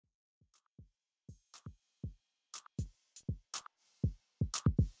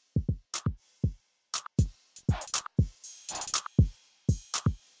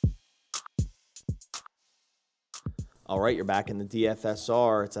right, you're back in the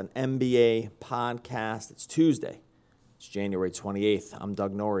DFSR. It's an NBA podcast. It's Tuesday. It's January 28th. I'm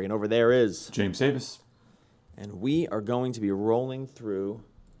Doug Norrie, and over there is James Davis. And we are going to be rolling through,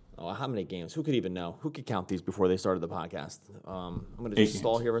 how many games? Who could even know? Who could count these before they started the podcast? I'm going to just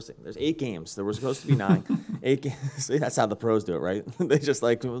stall here for a second. There's 8 games. There were supposed to be 9. 8 games. That's how the pros do it, right? They just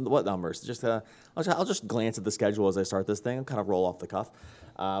like, what numbers? Just I'll just glance at the schedule as I start this thing and kind of roll off the cuff.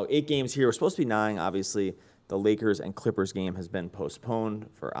 8 games here. We're supposed to be 9, obviously. The Lakers and Clippers game has been postponed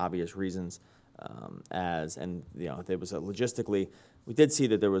for obvious reasons. There was logistically, we did see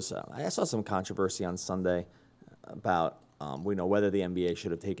that there was, I saw some controversy on Sunday about whether the NBA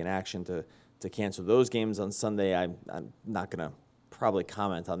should have taken action to cancel those games on Sunday. I'm not going to probably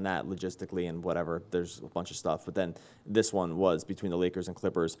comment on that logistically and whatever. There's a bunch of stuff. But then this one was between the Lakers and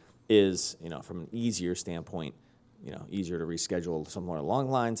Clippers is, from an easier standpoint, easier to reschedule somewhere along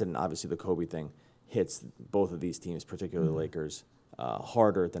lines. And obviously the Kobe thing hits both of these teams, particularly the Lakers,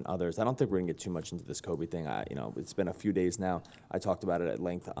 harder than others. I don't think we're going to get too much into this Kobe thing. It's been a few days now. I talked about it at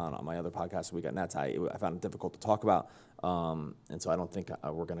length on my other podcast, We Got Nets. I found it difficult to talk about, and so I don't think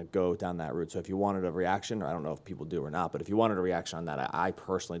we're going to go down that route. So if you wanted a reaction, or I don't know if people do or not, but if you wanted a reaction on that, I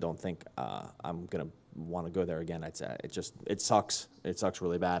personally don't think I'm going to want to go there again. I'd say it sucks. It sucks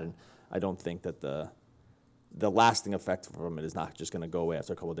really bad, and I don't think that the lasting effect from it is not just going to go away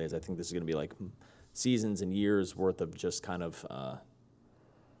after a couple of days. I think this is going to be like seasons and years worth of just kind of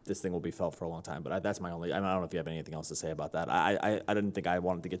this thing will be felt for a long time. But that's my only. I don't know if you have anything else to say about that. I didn't think I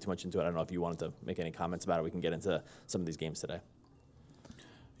wanted to get too much into it. I don't know if you wanted to make any comments about it. We can get into some of these games today.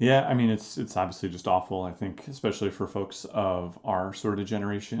 Yeah, I mean it's obviously just awful. I think especially for folks of our sort of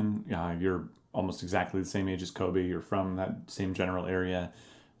generation. You're almost exactly the same age as Kobe. You're from that same general area.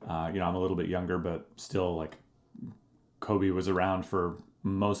 I'm a little bit younger, but still like Kobe was around for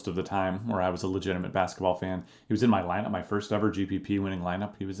most of the time where I was a legitimate basketball fan. He was in my lineup, my first ever GPP winning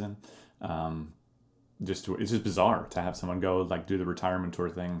lineup he was in. It's just bizarre to have someone go like do the retirement tour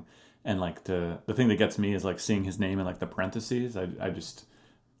thing. And like the thing that gets me is like seeing his name in like the parentheses. I just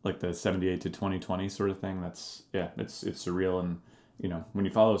like the 78 to 2020 sort of thing. It's surreal. And, when you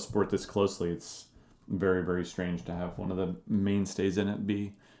follow a sport this closely, it's very, very strange to have one of the mainstays in it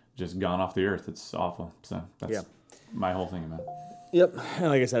be just gone off the earth. It's awful. So that's my whole thing about it. Yep. And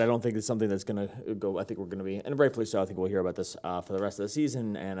like I said, I don't think it's something that's going to go. I think we're going to be, and rightfully so, I think we'll hear about this for the rest of the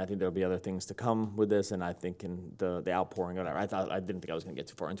season. And I think there'll be other things to come with this. And I think in the outpouring, whatever, I didn't think I was going to get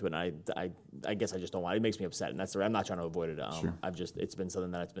too far into it. And I guess I just don't want it. It makes me upset. And that's the I'm not trying to avoid it. Sure. It's been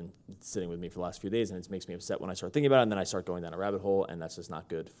something that's been sitting with me for the last few days. And it makes me upset when I start thinking about it. And then I start going down a rabbit hole. And that's just not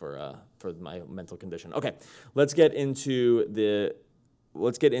good for my mental condition. Okay. Let's get into the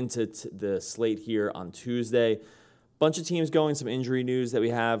slate here on Tuesday. Bunch of teams going, some injury news that we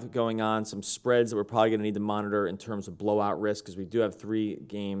have going on, some spreads that we're probably going to need to monitor in terms of blowout risk because we do have 3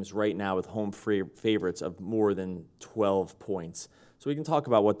 games right now with home favorites of more than 12 points. So we can talk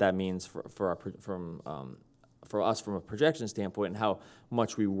about what that means for us from a projection standpoint and how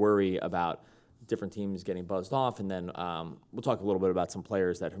much we worry about different teams getting buzzed off. And then we'll talk a little bit about some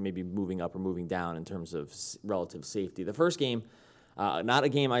players that are maybe moving up or moving down in terms of relative safety. The first game, not a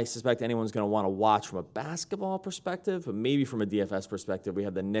game I suspect anyone's going to want to watch from a basketball perspective, but maybe from a DFS perspective. We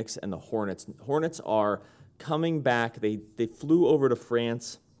have the Knicks and the Hornets. Hornets are coming back. They flew over to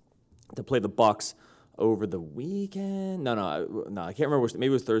France to play the Bucks over the weekend. No, I can't remember. Maybe it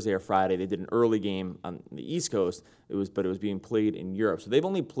was Thursday or Friday. They did an early game on the East Coast. But it was being played in Europe. So they've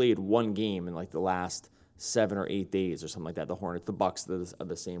only played one game in like the last 7 or 8 days or something like that. The Hornets, the Bucks are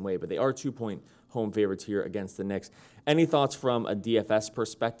the same way, but they are 2-point home favorites here against the Knicks. Any thoughts from a DFS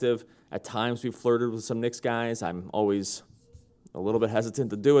perspective? At times we've flirted with some Knicks guys. I'm always a little bit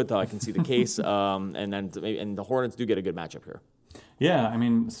hesitant to do it, though I can see the case. And the Hornets do get a good matchup here. Yeah, I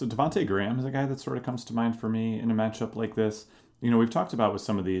mean, so Devontae Graham is a guy that sort of comes to mind for me in a matchup like this. We've talked about with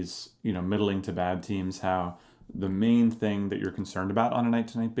some of these, middling to bad teams, how the main thing that you're concerned about on a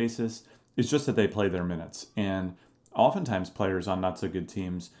night-to-night basis is just that they play their minutes. And oftentimes players on not so good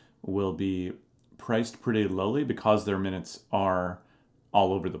teams will be priced pretty lowly because their minutes are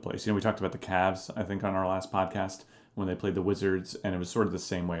all over the place. We talked about the Cavs, I think, on our last podcast when they played the Wizards, and it was sort of the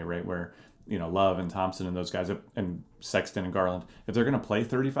same way, right? Where, Love and Thompson and those guys, and Sexton and Garland, if they're going to play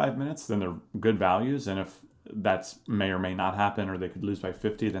 35 minutes, then they're good values. And if that's may or may not happen, or they could lose by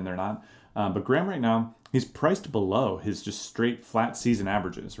 50, then they're not. But Graham right now, he's priced below his just straight flat season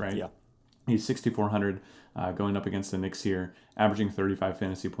averages, right? Yeah. He's 6,400 going up against the Knicks here, averaging 35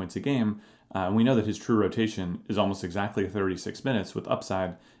 fantasy points a game. And we know that his true rotation is almost exactly 36 minutes with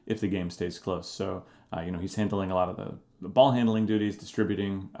upside if the game stays close. So, he's handling a lot of the ball handling duties,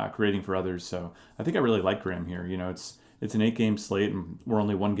 distributing, creating for others. So I think I really like Graham here. it's an 8-game slate, and we're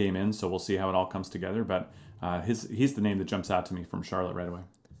only 1 game in, so we'll see how it all comes together. But he's the name that jumps out to me from Charlotte right away.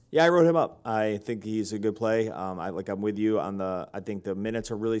 Yeah, I wrote him up. I think he's a good play. I'm with you on the. I think the minutes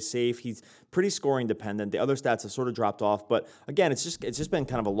are really safe. He's pretty scoring dependent. The other stats have sort of dropped off, but again, it's just been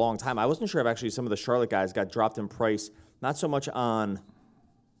kind of a long time. I wasn't sure if actually some of the Charlotte guys got dropped in price. Not so much on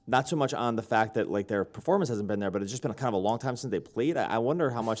the fact that like their performance hasn't been there, but it's just been kind of a long time since they played. I wonder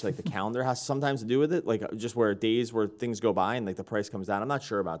how much like the calendar has sometimes to do with it, like just where days where things go by and like the price comes down. I'm not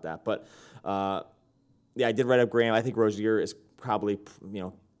sure about that, but yeah, I did write up Graham. I think Rozier is probably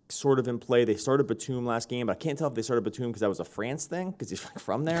sort of in play. They started Batum last game, but I can't tell if they started Batum because that was a France thing, because he's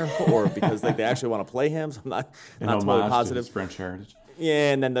from there, or because like they actually want to play him. So I'm not totally positive. French heritage.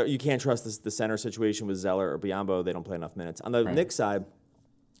 Yeah, and then you can't trust the center situation with Zeller or Biyombo. They don't play enough minutes. On the Knicks side,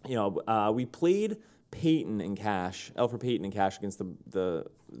 we played Payton and Cash, Elfrid Payton and Cash against the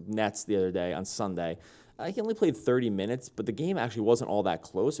Nets the other day on Sunday. He only played 30 minutes, but the game actually wasn't all that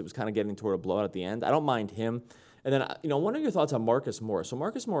close. It was kind of getting toward a blowout at the end. I don't mind him. And then, what are your thoughts on Marcus Morris? So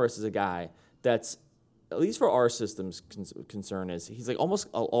Marcus Morris is a guy that's, at least for our system's concern, is he's like almost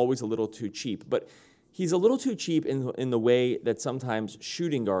always a little too cheap. But he's a little too cheap in the way that sometimes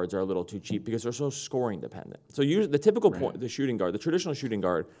shooting guards are a little too cheap because they're so scoring dependent. So usually the typical point, the shooting guard, the traditional shooting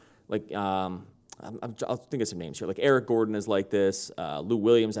guard, like I'll think of some names here. Like Eric Gordon is like this. Lou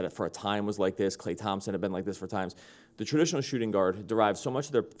Williams for a time was like this. Klay Thompson had been like this for times. The traditional shooting guard derives so much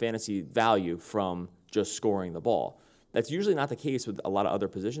of their fantasy value from just scoring the ball. That's usually not the case with a lot of other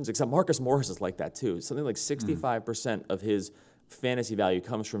positions, except Marcus Morris is like that too. Something like 65% of his fantasy value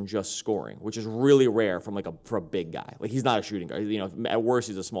comes from just scoring, which is really rare for a big guy. Like he's not a shooting guard. At worst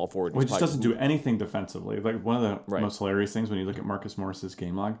he's a small forward. Well, he just doesn't do anything defensively. Like one of the most hilarious things when you look at Marcus Morris's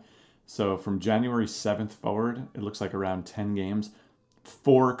game log. So from January 7th forward, it looks like around 10 games,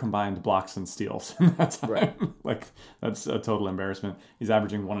 4 combined blocks and steals in that time. Right. Like that's a total embarrassment. He's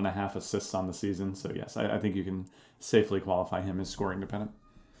averaging 1.5 assists on the season. So yes, I think you can safely qualify him as scoring dependent.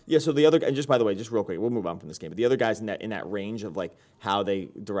 Yeah, so the other, and just by the way, just real quick, we'll move on from this game. But the other guys in that range of like how they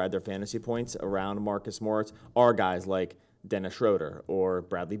derive their fantasy points around Marcus Morris are guys like Dennis Schroeder or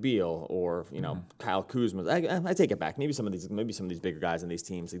Bradley Beal or Kyle Kuzma. I take it back. Maybe some of these bigger guys in these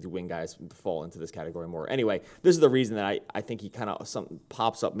teams, like the wing guys, fall into this category more. Anyway, this is the reason that I think he kind of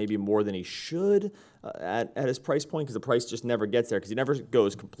pops up maybe more than he should at his price point, because the price just never gets there, because he never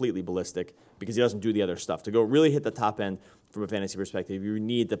goes completely ballistic because he doesn't do the other stuff. To go really hit the top end from a fantasy perspective, you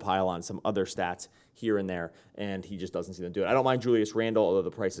need to pile on some other stats here and there, and he just doesn't seem to do it. I don't mind Julius Randle, although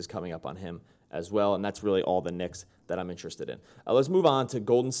the price is coming up on him as well, and that's really all the Knicks that I'm interested in. Let's move on to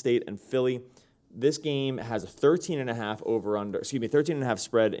Golden State and Philly. This game has a 13.5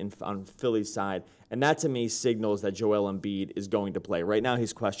 spread on Philly's side, and that to me signals that Joel Embiid is going to play. Right now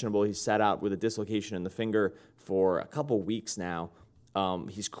he's questionable. He's sat out with a dislocation in the finger for a couple weeks now.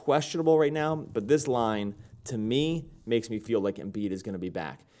 He's questionable right now, but this line to me makes me feel like Embiid is going to be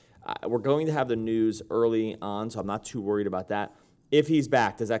back. We're going to have the news early on, so I'm not too worried about that. If he's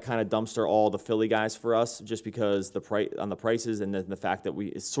back, does that kind of dumpster all the Philly guys for us, just because the prices and the fact that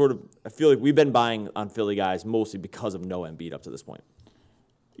I feel like we've been buying on Philly guys mostly because of no Embiid up to this point.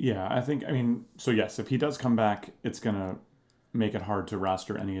 Yeah, so yes, if he does come back, it's going to make it hard to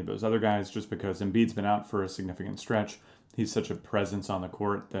roster any of those other guys, just because Embiid's been out for a significant stretch. He's such a presence on the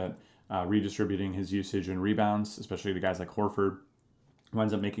court that redistributing his usage and rebounds, especially the guys like Horford,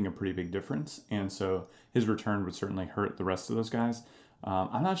 winds up making a pretty big difference. And so his return would certainly hurt the rest of those guys.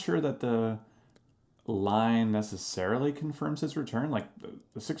 I'm not sure that the line necessarily confirms his return. Like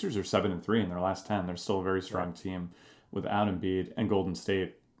the Sixers are 7-3 in their last 10. They're still a very strong team without Embiid, and Golden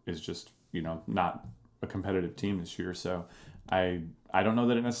State is just, not a competitive team this year. So I don't know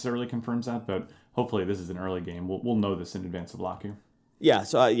that it necessarily confirms that, but hopefully this is an early game. We'll know this in advance of lock here. Yeah,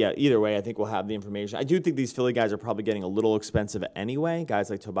 so either way, I think we'll have the information. I do think these Philly guys are probably getting a little expensive anyway. Guys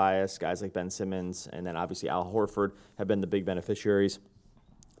like Tobias, guys like Ben Simmons, and then obviously Al Horford have been the big beneficiaries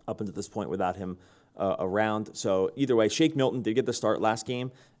up until this point without him around. So either way, Shake Milton did get the start last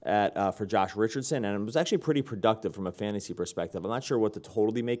game for Josh Richardson, and it was actually pretty productive from a fantasy perspective. I'm not sure what to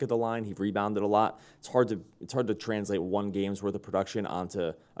totally make of the line. He rebounded a lot. It's hard to translate one game's worth of production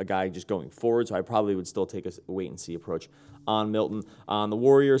onto a guy just going forward, so I probably would still take a wait-and-see approach on Milton. On the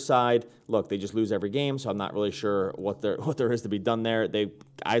Warriors side, look, they just lose every game, so I'm not really sure what there is to be done there.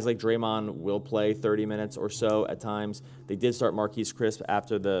 Guys like Draymond will play 30 minutes or so at times. They did start Marquise Chriss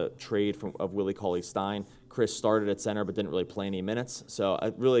after the trade of Willie Cauley-Stein. Chris started at center but didn't really play any minutes. So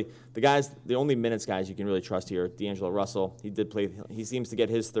the only minutes guys you can really trust here, D'Angelo Russell. He did play. He seems to get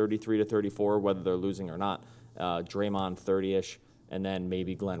his 33 to 34 whether they're losing or not. Draymond 30-ish. and then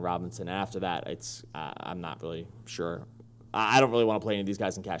maybe Glenn Robinson. After that, it's I'm not really sure. I don't really want to play any of these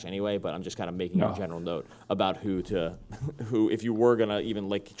guys in cash anyway, but I'm just kind of making a general note about who if you were gonna even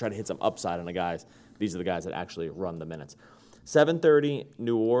like try to hit some upside on the guys, these are the guys that actually run the minutes. 7:30,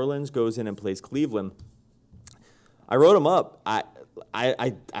 New Orleans goes in and plays Cleveland. I wrote him up. I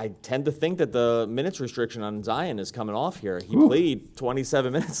tend to think that the minutes restriction on Zion is coming off here. He played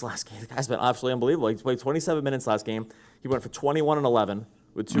 27 minutes last game. The guy's been absolutely unbelievable. He played 27 minutes last game. He went for 21 and 11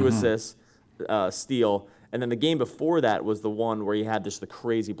 with 2 assists, steal. And then the game before that was the one where he had the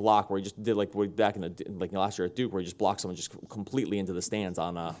crazy block where he just did like back in the last year at Duke where he just blocked someone just completely into the stands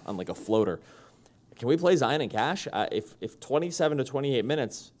on like a floater. Can we play Zion in cash? If 27 to 28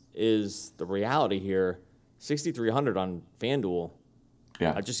 minutes is the reality here, 6,300 on FanDuel.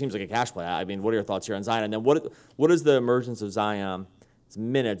 Yeah, it just seems like a cash play. I mean, what are your thoughts here on Zion? And then what does the emergence of Zion's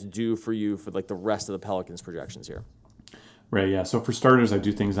minutes do for you for like the rest of the Pelicans projections here? Right, yeah. So for starters, I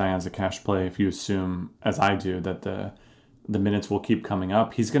do think Zion's a cash play if you assume, as I do, that the minutes will keep coming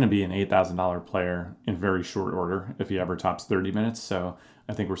up. He's going to be an $8,000 player in very short order if he ever tops 30 minutes. So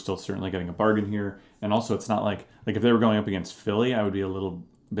I think we're still certainly getting a bargain here. And also, it's not like if they were going up against Philly, I would be a little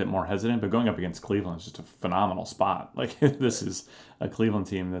bit more hesitant. But going up against Cleveland is just a phenomenal spot. Like, this is a Cleveland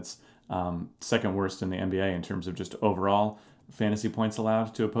team that's second worst in the NBA in terms of just overall fantasy points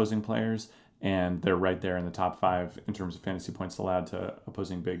allowed to opposing players. And they're right there in the top 5 in terms of fantasy points allowed to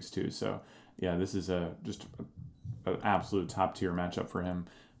opposing bigs too. So yeah, this is just an absolute top tier matchup for him.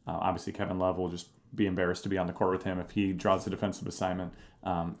 Obviously, Kevin Love will just be embarrassed to be on the court with him if he draws a defensive assignment.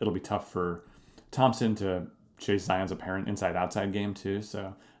 It'll be tough for Thompson to chase Zion's apparent inside-outside game too.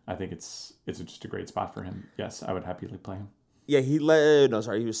 So I think it's just a great spot for him. Yes, I would happily play him. Yeah, he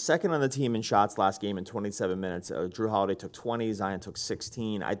was second on the team in shots last game in 27 minutes. Drew Holiday took 20, Zion took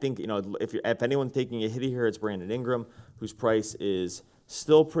 16. I think, if anyone's taking a hit here, it's Brandon Ingram, whose price is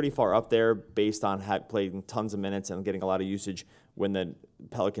still pretty far up there based on playing tons of minutes and getting a lot of usage when the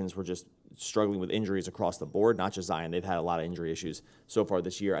Pelicans were just struggling with injuries across the board, not just Zion. They've had a lot of injury issues so far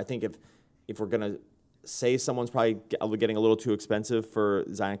this year. I think if we're going to say someone's probably getting a little too expensive for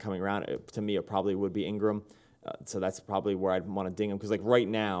Zion coming around, to me it probably would be Ingram. So that's probably where I'd want to ding them because, like, right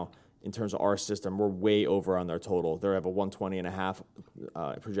now, in terms of our system, we're way over on their total. They have a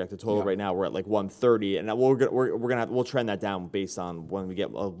 120.5 projected total right now. We're at like 130, and we'll trend that down based on when we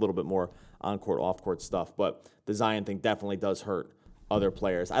get a little bit more on-court, off-court stuff. But the Zion thing definitely does hurt other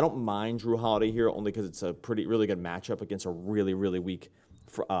players. I don't mind Drew Holiday here only because it's a really good matchup against a really, really weak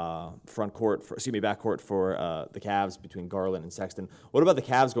backcourt for the Cavs between Garland and Sexton. What about the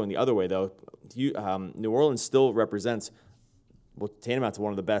Cavs going the other way, though? New Orleans still represents tantamount to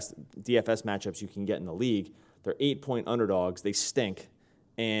one of the best DFS matchups you can get in the league. They're 8-point underdogs. They stink.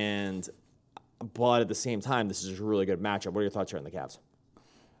 But at the same time, this is a really good matchup. What are your thoughts here on the Cavs?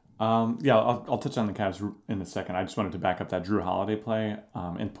 I'll touch on the Cavs in a second. I just wanted to back up that Drew Holiday play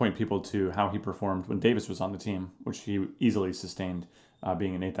and point people to how he performed when Davis was on the team, which he easily sustained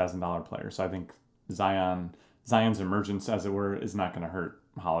being an $8,000 player. So I think Zion's emergence, as it were, is not going to hurt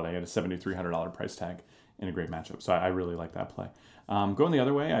Holiday at a $7,300 price tag in a great matchup. So I really like that play. Going the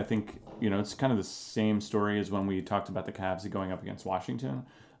other way, I think it's kind of the same story as when we talked about the Cavs going up against Washington.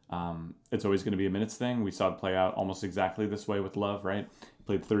 It's always going to be a minutes thing. We saw it play out almost exactly this way with Love, right?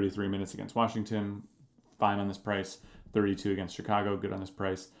 Played 33 minutes against Washington, fine on this price. 32 against Chicago, good on this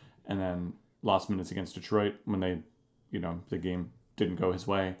price. And then lost minutes against Detroit when the game didn't go his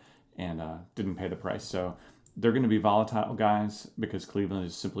way and didn't pay the price. So they're going to be volatile guys because Cleveland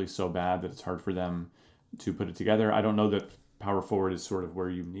is simply so bad that it's hard for them to put it together. I don't know that power forward is sort of where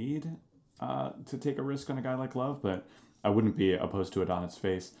you need to take a risk on a guy like Love, but I wouldn't be opposed to it on its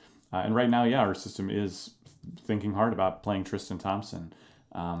face. And right now, our system is thinking hard about playing Tristan Thompson.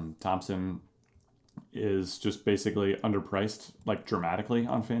 Thompson is just basically underpriced, like dramatically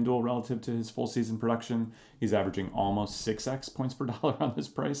on FanDuel relative to his full season production. He's averaging almost 6x points per dollar on this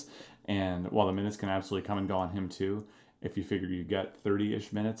price. And while the minutes can absolutely come and go on him too, if you figure you get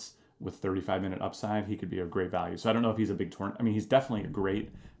 30-ish minutes with 35-minute upside, he could be a great value. So I don't know if he's a big tournament. I mean, he's definitely a great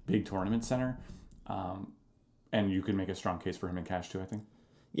big tournament center. And you can make a strong case for him in cash too, I think.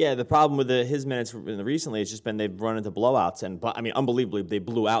 Yeah, the problem with his minutes recently has just been they've run into blowouts, unbelievably, they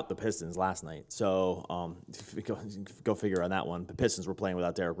blew out the Pistons last night. So go figure on that one. The Pistons were playing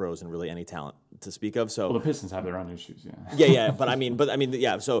without Derrick Rose and really any talent to speak of. So the Pistons have their own issues, yeah. But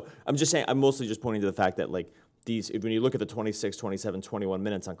So I'm just saying, I'm mostly just pointing to the fact that when you look at the 26, 27, 21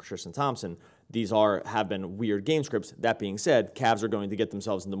 minutes on Tristan Thompson, these have been weird game scripts. That being said, Cavs are going to get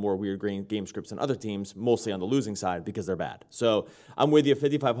themselves into more weird game scripts than other teams, mostly on the losing side because they're bad. So I'm with you.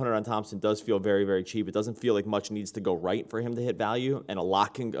 5,500 on Thompson does feel very, very cheap. It doesn't feel like much needs to go right for him to hit value, and a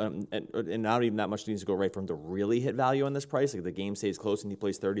lot can, and not even that much needs to go right for him to really hit value on this price. Like the game stays close and he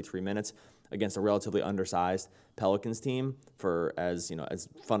plays 33 minutes against a relatively undersized Pelicans team. For as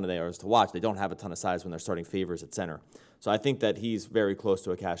fun as they are to watch, they don't have a ton of size when they're starting Favors at center. So I think that he's very close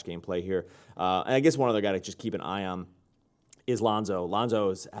to a cash game play here. And I guess one other guy to just keep an eye on is Lonzo. Lonzo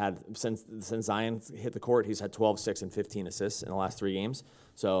has had, since Zion hit the court, he's had 12, 6, and 15 assists in the last 3 games.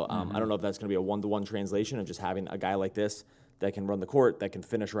 So I don't know if that's going to be a one-to-one translation of just having a guy like this that can run the court, that can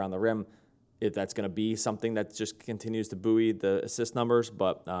finish around the rim, if that's going to be something that just continues to buoy the assist numbers.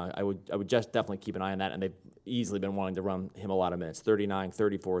 But I would just definitely keep an eye on that. And they've easily been wanting to run him a lot of minutes, 39,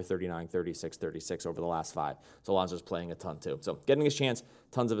 34, 39, 36, 36 over the last 5. So Lonzo's playing a ton too. So getting his chance,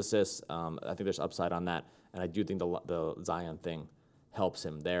 tons of assists. I think there's upside on that. And I do think the Zion thing helps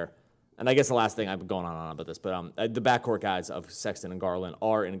him there. And I guess the last thing, I've been going on and on about this, but the backcourt guys of Sexton and Garland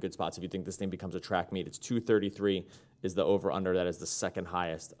are in good spots. If you think this thing becomes a track meet, it's 233 is the over-under. That is the second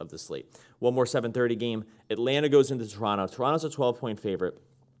highest of the slate. One more 7:30 game. Atlanta goes into Toronto. Toronto's a 12-point favorite.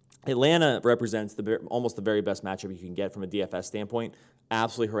 Atlanta represents almost the very best matchup you can get from a DFS standpoint.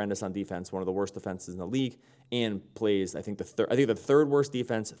 Absolutely horrendous on defense, one of the worst defenses in the league, and plays the third worst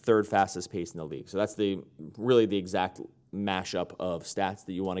defense, third fastest pace in the league. So that's really the exact mashup of stats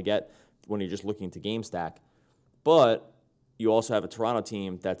that you want to get when you're just looking to game stack. But you also have a Toronto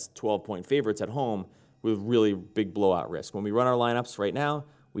team that's 12-point favorites at home with really big blowout risk. When we run our lineups right now,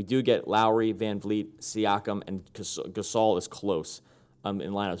 we do get Lowry, Van Vliet, Siakam, and Gasol is close in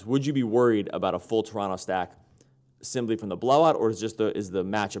lineups. Would you be worried about a full Toronto stack simply from the blowout, or is the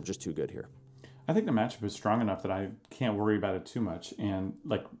matchup just too good here? I think the matchup is strong enough that I can't worry about it too much. And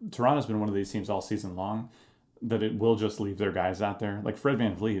like Toronto's been one of these teams all season long that it will just leave their guys out there. Like Fred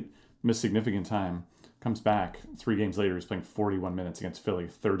Van Vliet missed significant time, comes back 3 games later, he's playing 41 minutes against Philly,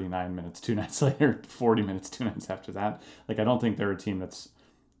 39 minutes 2 nights later, 40 minutes 2 nights after that. Like I don't think they're a team that's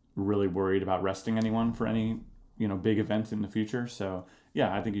really worried about resting anyone for any big event in the future. So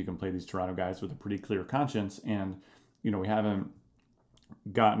yeah, I think you can play these Toronto guys with a pretty clear conscience. And we haven't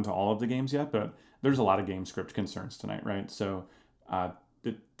gotten to all of the games yet, but there's a lot of game script concerns tonight, right? So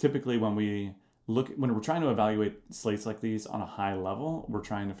typically when we're trying to evaluate slates like these on a high level, we're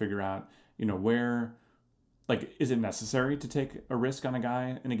trying to figure out where, like, is it necessary to take a risk on a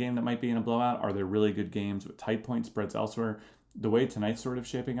guy in a game that might be in a blowout? Are there really good games with tight point spreads elsewhere? The way tonight's sort of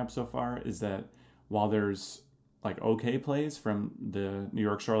shaping up so far is that while there's like okay plays from the New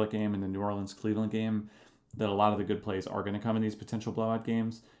York Charlotte game and the New Orleans Cleveland game, that a lot of the good plays are going to come in these potential blowout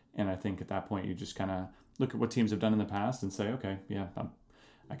games. And I think at that point you just kind of look at what teams have done in the past and say, okay, yeah,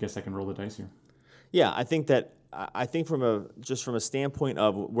 I guess I can roll the dice here. Yeah, I think from a standpoint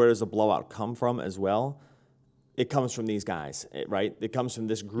of where does the blowout come from as well, it comes from these guys, right? It comes from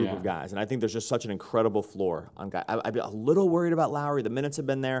this group of guys. And I think there's just such an incredible floor on guys. I'd be a little worried about Lowry. The minutes have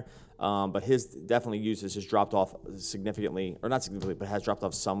been there, but his definitely usage has dropped off significantly, or not significantly, but has dropped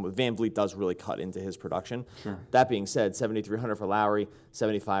off some. Van Vliet does really cut into his production. Sure. That being said, 7,300 for Lowry,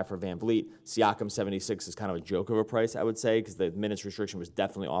 75 for Van Vliet. Siakam, 76 is kind of a joke of a price, I would say, because the minutes restriction was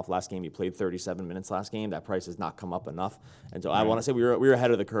definitely off last game. He played 37 minutes last game. That price has not come up enough. And so I want to say we were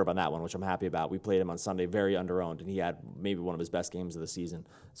ahead of the curve on that one, which I'm happy about. We played him on Sunday very under-owned, and he had maybe one of his best games of the season.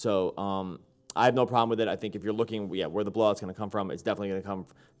 So I have no problem with it. I think if you're looking, where the blowout's going to come from, it's definitely going to come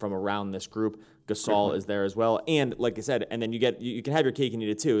from around this group. Gasol is there as well. And like I said, and then you can have your cake and eat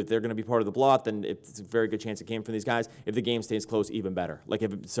it too. If they're going to be part of the blowout, then it's a very good chance it came from these guys. If the game stays close, even better. Like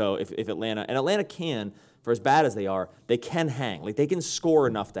if Atlanta can, for as bad as they are, they can hang. Like they can score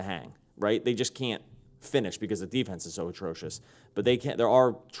enough to hang, right? They just can't finish because the defense is so atrocious. But they can. There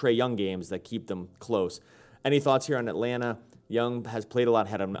are Trae Young games that keep them close. Any thoughts here on Atlanta? Young has played a lot,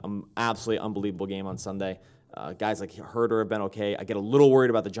 had an absolutely unbelievable game on Sunday. Guys like Herter have been okay. I get a little worried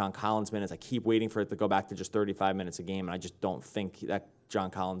about the John Collins minutes. I keep waiting for it to go back to just 35 minutes a game, and I just don't think that John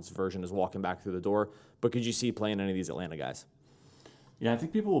Collins version is walking back through the door. But could you see playing any of these Atlanta guys? Yeah, I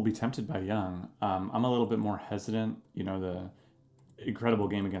think people will be tempted by Young. I'm a little bit more hesitant. The incredible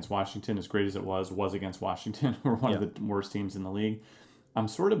game against Washington, as great as it was against Washington, who were one of the worst teams in the league. I'm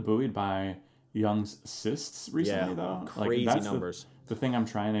sort of buoyed by Young's assists recently, though. Crazy numbers. The thing I'm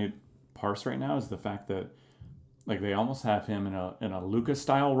trying to parse right now is the fact that they almost have him in a Luka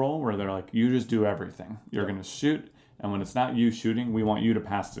style role where they're like, you just do everything. You're going to shoot, and when it's not you shooting, we want you to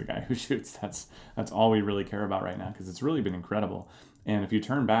pass to the guy who shoots. That's all we really care about right now, because it's really been incredible. And if you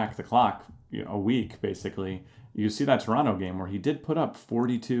turn back the clock a week, basically, you see that Toronto game where he did put up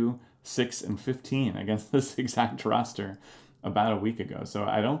 42, 6-15 against this exact roster about a week ago. So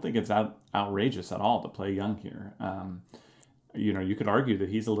I don't think it's outrageous at all to play Young here. You could argue that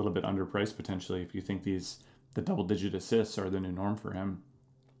he's a little bit underpriced potentially if you think the double-digit assists are the new norm for him,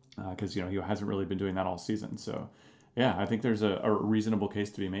 because he hasn't really been doing that all season. So yeah, I think there's a reasonable case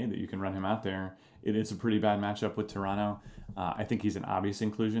to be made that you can run him out there. It is a pretty bad matchup with Toronto. I think he's an obvious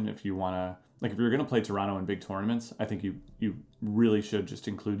inclusion if you want to. Like, if you're going to play Toronto in big tournaments, I think you really should just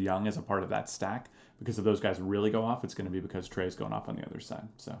include Young as a part of that stack, because if those guys really go off, it's going to be because Trey's going off on the other side.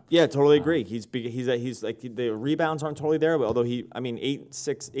 So yeah, totally agree. He's like, the rebounds aren't totally there, but although 8,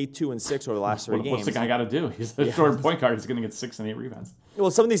 2, and 6 over the last 3 games. What's the guy got to do? He's a short point guard. He's going to get 6 and 8 rebounds. Well,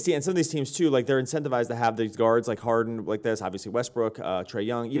 some of these teams too, like, they're incentivized to have these guards like Harden, like this, obviously Westbrook, Trae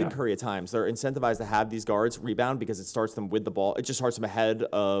Young, even Curry at times. They're incentivized to have these guards rebound because it starts them with the ball. It just starts them ahead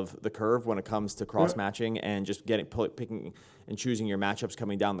of the curve when it comes to cross matching and just picking and choosing your matchups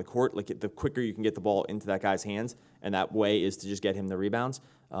coming down the court. Like, the quicker you can get the ball into that guy's hands, and that way is to just get him the rebounds.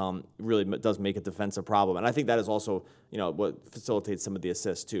 Really does make a defensive problem. And I think that is also, what facilitates some of the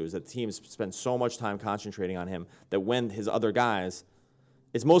assists too, is that teams spend so much time concentrating on him that when his other guys,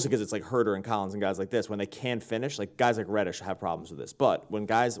 it's mostly because it's like Herter and Collins and guys like this, when they can finish, like guys like Reddish have problems with this. But when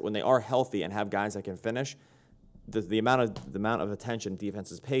they are healthy and have guys that can finish, the amount of attention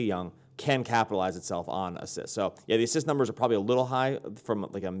defenses pay Young can capitalize itself on assists. So yeah, the assist numbers are probably a little high from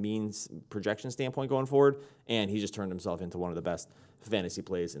like a means projection standpoint going forward, and he just turned himself into one of the best fantasy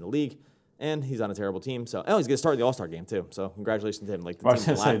plays in the league. And he's on a terrible team, so he's going to start the All-Star game too. So congratulations to him. Like, I was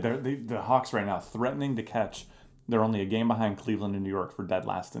going to say, the Hawks right now threatening to catch. They're only a game behind Cleveland and New York for dead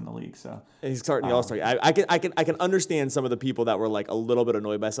last in the league. So he's starting the All-Star game. I can understand some of the people that were like a little bit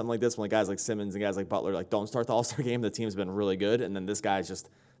annoyed by something like this, when like guys like Simmons and guys like Butler like don't start the All-Star game. The team's been really good, and then this guy's just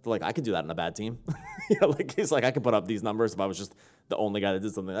like, I could do that in a bad team. Like, he's like, I could put up these numbers if I was just the only guy that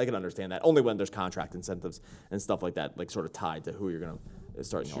did something. I can understand that. Only when there's contract incentives and stuff like that, like sort of tied to who you're going to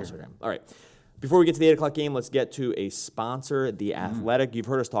start in the All-Star game. All right. Before we get to the 8 o'clock game, let's get to a sponsor, The Athletic. You've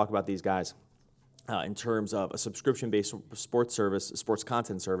heard us talk about these guys in terms of a subscription-based sports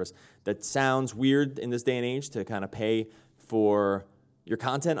content service that sounds weird in this day and age to kind of pay for your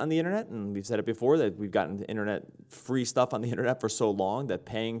content on the internet. And we've said it before that we've gotten internet free stuff on the internet for so long that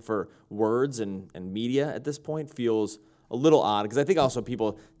paying for words and media at this point feels a little odd, because I think also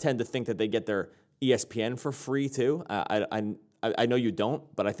people tend to think that they get their ESPN for free too. I know you don't,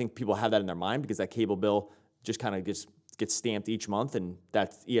 but I think people have that in their mind because that cable bill just kind of gets stamped each month, and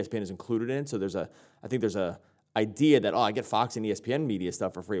that ESPN is included in it. So I think there's a idea that, I get Fox and ESPN media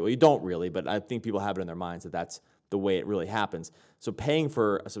stuff for free. Well, you don't really, but I think people have it in their minds that that's the way it really happens. So paying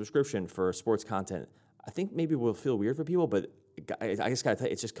for a subscription for sports content, I think maybe will feel weird for people, but I just got to tell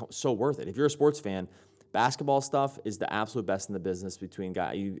you, it's just so worth it. If you're a sports fan, basketball stuff is the absolute best in the business between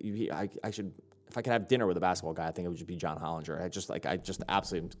guys. If I could have dinner with a basketball guy, I think it would just be John Hollinger. I just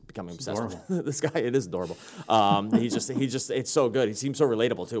absolutely am becoming obsessed with this guy. It is adorable. It's so good. He seems so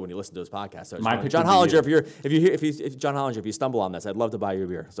relatable too when you listen to his podcast. So John Hollinger, if John Hollinger, if you stumble on this, I'd love to buy you a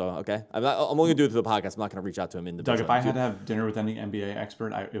beer. So okay, I'm only gonna do it through the podcast. I'm not gonna reach out to him individually. Doug, if I had to have dinner with any NBA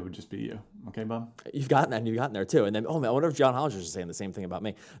expert, it would just be you. Okay, Bob? You've gotten there too. And then, I wonder if John Hollinger's just saying the same thing about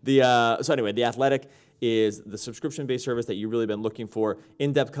me. So anyway, The Athletic is the subscription-based service that you've really been looking for.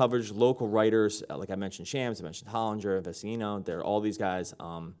 In-depth coverage, local writers, like I mentioned Shams, I mentioned Hollinger, Vecino. They're all these guys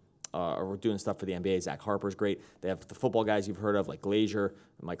are doing stuff for the NBA. Zach Harper's great. They have the football guys you've heard of, like Glazier,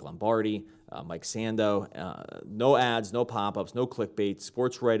 Mike Lombardi, Mike Sando. No ads, no pop-ups, no clickbait.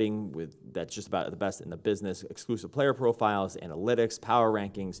 Sports writing that's just about the best in the business. Exclusive player profiles, analytics, power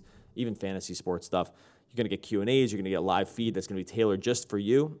rankings, even fantasy sports stuff. You're going to get Q&As. You're going to get a live feed that's going to be tailored just for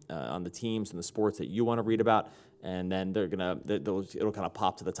you on the teams and the sports that you want to read about. And then it'll kind of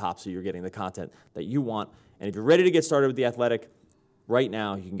pop to the top, so you're getting the content that you want. And if you're ready to get started with The Athletic, right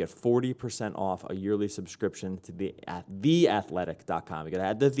now you can get 40% off a yearly subscription to at theathletic.com. You got to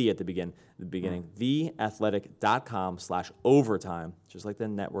add the at the beginning. Theathletic.com/overtime, just like the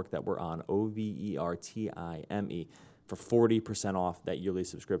network that we're on, OVERTIME. For 40% off that yearly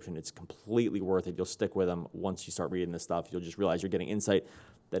subscription. It's completely worth it. You'll stick with them once you start reading this stuff. You'll just realize you're getting insight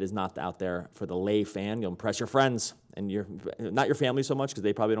that is not out there for the lay fan. You'll impress your friends, and not your family so much because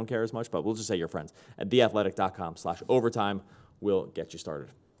they probably don't care as much, but we'll just say your friends. At theathletic.com/overtime will get you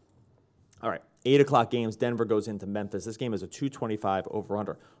started. All right, 8 o'clock games. Denver goes into Memphis. This game is a 225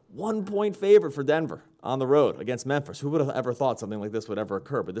 over-under. 1 point favorite for Denver on the road against Memphis. Who would have ever thought something like this would ever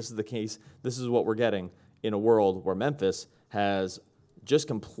occur? But this is the case. This is what we're getting in a world where Memphis has just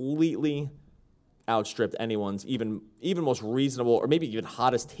completely outstripped anyone's even most reasonable or maybe even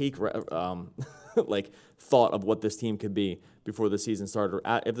hottest take like thought of what this team could be before the season started.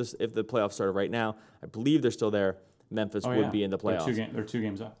 If the playoffs started right now, I believe they're still there. Memphis would be in the playoffs. They're 2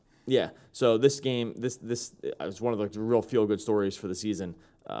 games up. Yeah. So this game, this was one of the real feel good stories for the season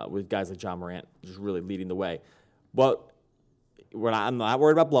with guys like John Morant just really leading the way. But I'm not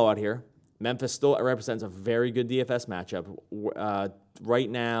worried about blowout here. Memphis still represents a very good DFS matchup. Right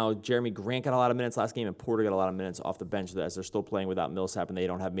now, Jeremy Grant got a lot of minutes last game, and Porter got a lot of minutes off the bench as they're still playing without Millsap, and they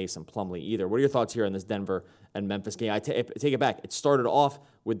don't have Mason Plumlee either. What are your thoughts here on this Denver and Memphis game? I take it back. It started off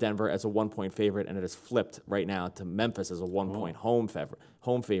with Denver as a 1-point favorite, and it has flipped right now to Memphis as a 1-point home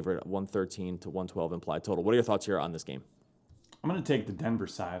favorite, 113 to 112 implied total. What are your thoughts here on this game? I'm going to take the Denver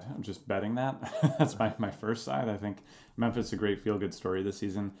side. I'm just betting that. That's my first side. I think Memphis is a great feel-good story this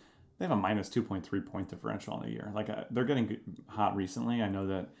season. They have a minus 2.3 point differential on the year. Like they're getting hot recently. I know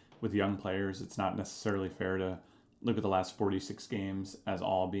that with young players, it's not necessarily fair to look at the last 46 games as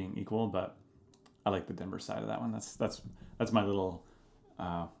all being equal, but I like the Denver side of that one. That's my little.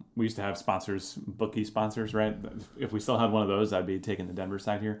 We used to have sponsors, bookie sponsors, right? If we still had one of those, I'd be taking the Denver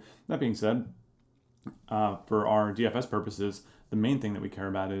side here. That being said, for our DFS purposes, the main thing that we care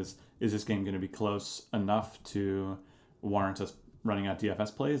about is this game going to be close enough to warrant us running out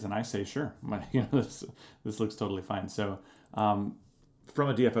DFS plays? And I say, sure, this looks totally fine. So from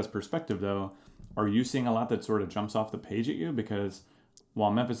a DFS perspective, though, are you seeing a lot that sort of jumps off the page at you? Because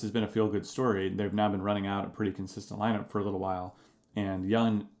while Memphis has been a feel-good story, they've now been running out a pretty consistent lineup for a little while, and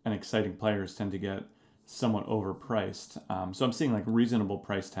young and exciting players tend to get somewhat overpriced. So I'm seeing like reasonable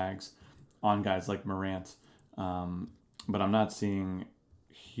price tags on guys like Morant, but I'm not seeing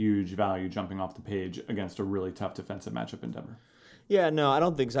huge value jumping off the page against a really tough defensive matchup in Denver. Yeah, no, I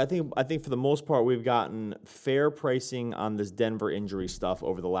don't think so. I think for the most part we've gotten fair pricing on this Denver injury stuff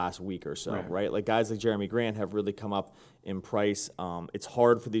over the last week or so, right? Like guys like Jeremy Grant have really come up in price. It's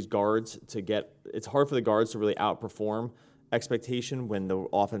hard for the guards to really outperform expectation when the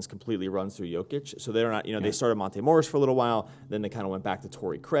offense completely runs through Jokic. So they're not, they started Monte Morris for a little while, then they kind of went back to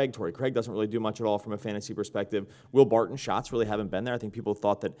Torrey Craig. Torrey Craig doesn't really do much at all from a fantasy perspective. Will Barton's shots really haven't been there. I think people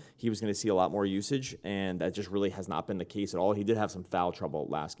thought that he was going to see a lot more usage, and that just really has not been the case at all. He did have some foul trouble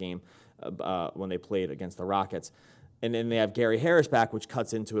last game when they played against the Rockets. And then they have Gary Harris back, which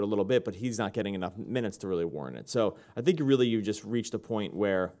cuts into it a little bit, but he's not getting enough minutes to really warrant it. So I think you just reached a point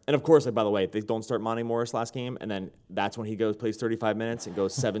where, and of course, like, by the way, they don't start Monte Morris last game, and then that's when he plays 35 minutes and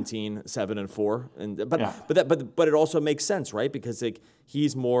goes 17, 7, and 4. But it also makes sense, right? Because like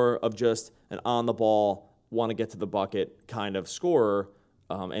he's more of just an on the ball, want to get to the bucket kind of scorer.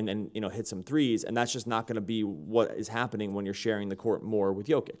 And hit some threes, and that's just not going to be what is happening when you're sharing the court more with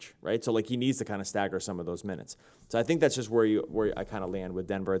Jokic, right? So like he needs to kind of stagger some of those minutes. So I think that's just where I kind of land with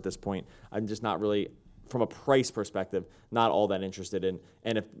Denver at this point. I'm just not really, from a price perspective, not all that interested in.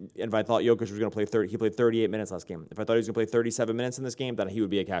 And if I thought Jokic was going to play 30, he played 38 minutes last game. If I thought he was going to play 37 minutes in this game, then he would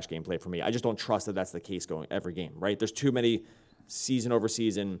be a cash game play for me. I just don't trust that that's the case going every game, right? There's too many season over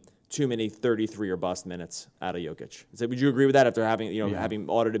season, too many 33 or bust minutes out of Jokic. So would you agree with that after having having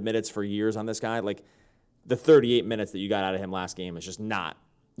audited minutes for years on this guy? Like the 38 minutes that you got out of him last game is just not.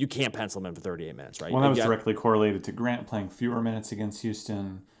 You can't pencil him in for 38 minutes, right? Well, that was directly correlated to Grant playing fewer minutes against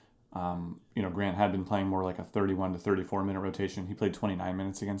Houston. Grant had been playing more like a 31 to 34 minute rotation. He played 29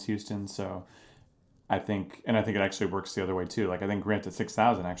 minutes against Houston, so I think it actually works the other way too. Like I think Grant at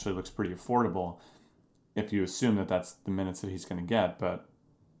 6,000 actually looks pretty affordable if you assume that that's the minutes that he's going to get,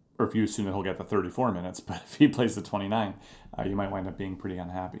 or if you assume that he'll get the 34 minutes, but if he plays the 29, you might wind up being pretty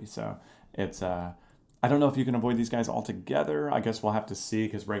unhappy. So it's, I don't know if you can avoid these guys altogether. I guess we'll have to see,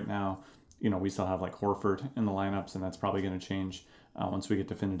 because right now, we still have like Horford in the lineups, and that's probably going to change once we get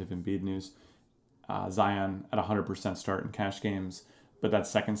definitive Embiid news. Zion at 100% start in cash games, but that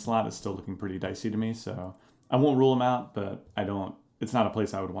second slot is still looking pretty dicey to me. So I won't rule him out, but it's not a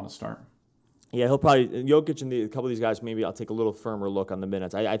place I would want to start. Yeah, he'll probably Jokic and a couple of these guys. Maybe I'll take a little firmer look on the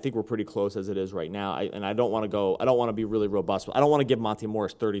minutes. I think we're pretty close as it is right now. I don't want to be really robust. I don't want to give Monte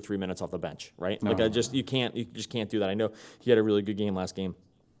Morris 33 minutes off the bench, right? No. You just can't do that. I know he had a really good game last game,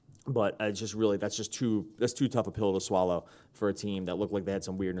 but that's too tough a pill to swallow for a team that looked like they had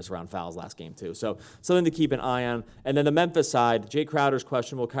some weirdness around fouls last game too. So something to keep an eye on. And then the Memphis side, Jay Crowder's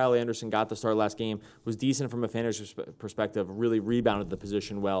questionable. Kyle Anderson got the start last game, was decent from a fantasy perspective, really rebounded the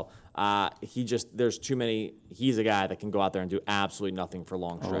position well. There's too many. He's a guy that can go out there and do absolutely nothing for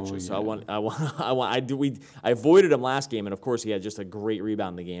long stretches. Oh, yeah. So I avoided him last game, and of course he had just a great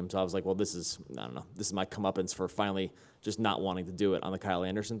rebound in the game. So I was like, well, this is my comeuppance for finally just not wanting to do it on the Kyle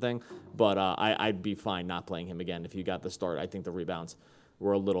Anderson thing. But I'd be fine not playing him again if you got the start. I think the rebounds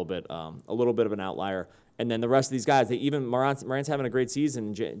were a little bit of an outlier. And then the rest of these guys, Morant's having a great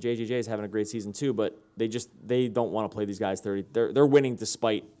season, JJJ is having a great season too, but they don't want to play these guys 30. They're winning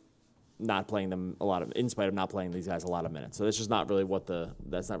despite not playing them in spite of not playing these guys a lot of minutes. So that's just not really what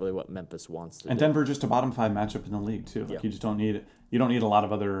Memphis wants to do. And Denver just a bottom 5 matchup in the league too. Like, you just don't need a lot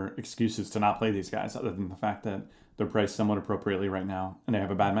of other excuses to not play these guys other than the fact that they're priced somewhat appropriately right now and they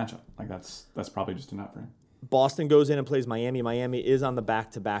have a bad matchup. Like that's probably just enough for him. Boston goes in and plays Miami. Miami is on the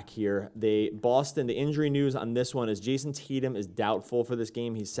back-to-back here. The injury news on this one is Jason Tatum is doubtful for this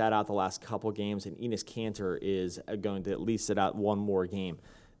game. He's sat out the last couple games, and Enes Kanter is going to at least sit out one more game.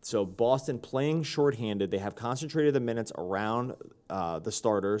 So Boston playing shorthanded. They have concentrated the minutes around the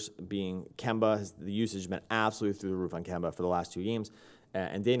starters, being Kemba. The usage has been absolutely through the roof on Kemba for the last 2 games.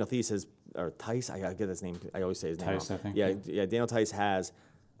 And Daniel Theis Tice, I gotta get his name. I always say his name wrong. Tice, I think. Yeah, Daniel Tice has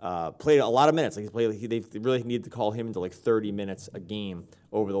played a lot of minutes. They really need to call him into like 30 minutes a game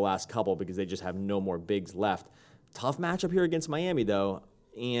over the last couple because they just have no more bigs left. Tough matchup here against Miami, though,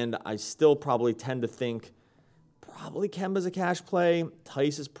 and I still probably tend to think probably Kemba's a cash play.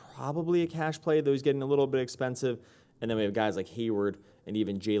 Tice is probably a cash play, though he's getting a little bit expensive. And then we have guys like Hayward and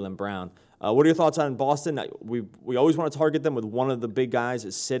even Jaylen Brown. What are your thoughts on Boston? We always want to target them with one of the big guys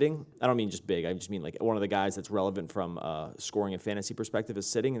is sitting. I don't mean just big. I just mean like one of the guys that's relevant from scoring and fantasy perspective is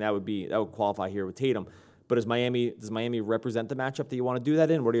sitting, and that would qualify here with Tatum. But does Miami represent the matchup that you want to do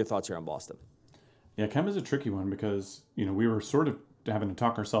that in? What are your thoughts here on Boston? Yeah, Kemba's a tricky one because we were sort of having to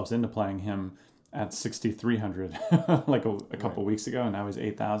talk ourselves into playing him at 6,300 like a couple weeks ago, and now he's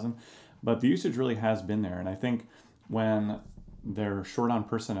 8,000. But the usage really has been there, and I think when they're short on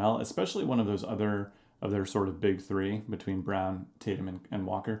personnel, especially one of those other of their sort of big three between Brown, Tatum, and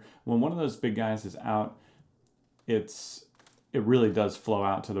Walker, when one of those big guys is out, it really does flow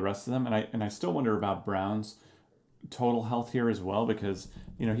out to the rest of them. And I still wonder about Brown's total health here as well, because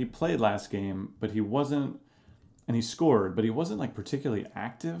he played last game, but he wasn't, and he scored, but he wasn't like particularly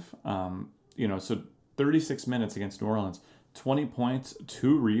active. So 36 minutes against New Orleans, 20 points,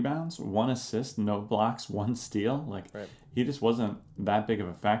 2 rebounds, 1 assist, no blocks, 1 steal. Right. He just wasn't that big of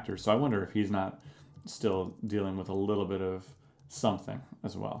a factor. So I wonder if he's not still dealing with a little bit of something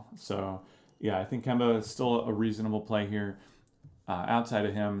as well. So yeah, I think Kemba is still a reasonable play here. Outside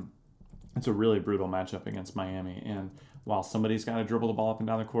of him, it's a really brutal matchup against Miami. And while somebody's got to dribble the ball up and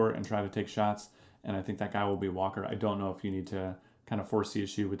down the court and try to take shots, and I think that guy will be Walker, I don't know if you need to kind of force the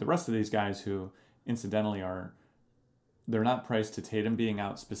issue with the rest of these guys who incidentally they're not priced to Tatum being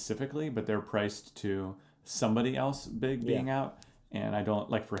out specifically, but they're priced to somebody else big being out. And I don't,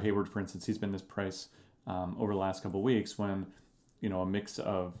 like for Hayward, for instance, he's been this price over the last couple of weeks when, a mix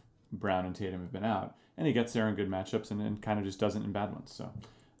of Brown and Tatum have been out. And he gets there in good matchups and kind of just doesn't in bad ones. So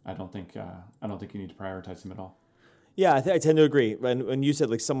I don't think you need to prioritize him at all. Yeah, I tend to agree. When you said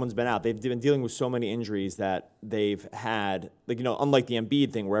like someone's been out, they've been dealing with so many injuries that they've had, unlike the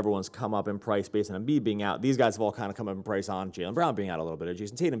Embiid thing where everyone's come up in price based on Embiid being out, these guys have all kind of come up in price on Jaylen Brown being out a little bit or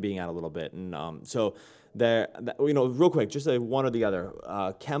Jason Tatum being out a little bit. And so real quick, just one or the other,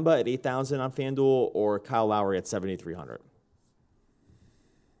 Kemba at 8,000 on FanDuel or Kyle Lowry at 7,300.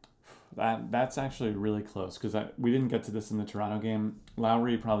 That's actually really close because we didn't get to this in the Toronto game.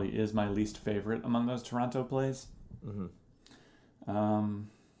 Lowry probably is my least favorite among those Toronto plays. Mm-hmm.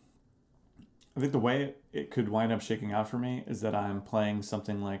 I think the way it could wind up shaking out for me is that I'm playing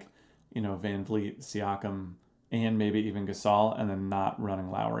something like, Van Vliet, Siakam, and maybe even Gasol, and then not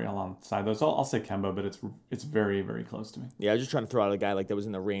running Lowry alongside those. I'll say Kemba, but it's very, very close to me. Yeah, I was just trying to throw out a guy like that was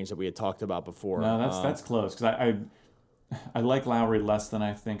in the range that we had talked about before. No, that's close because I like Lowry less than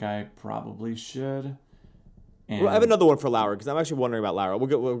I think I probably should. Well, I have another one for Lowry because I'm actually wondering about Lowry. We're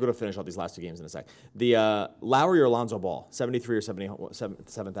going to finish out these last 2 games in a sec. The Lowry or Lonzo Ball, 73 or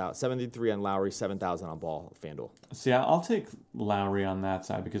 7,000. 73 on Lowry, 7,000 on Ball, FanDuel. See, I'll take Lowry on that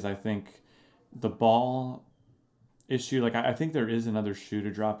side because I think the Ball issue, I think there is another shoe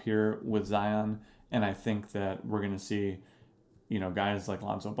to drop here with Zion, and I think that we're going to see, guys like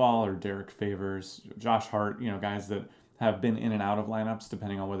Lonzo Ball or Derek Favors, Josh Hart, guys that have been in and out of lineups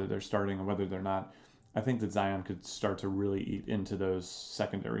depending on whether they're starting or whether they're not. I think that Zion could start to really eat into those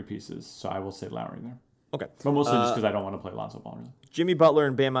secondary pieces. So I will say Lowry there. Okay. But mostly just because I don't want to play Lonzo Ball, really. Jimmy Butler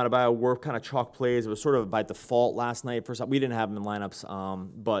and Bam Adebayo were kind of chalk plays. It was sort of by default last night. We didn't have them in lineups,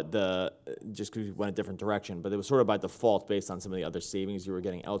 but just because we went a different direction. But it was sort of by default based on some of the other savings you were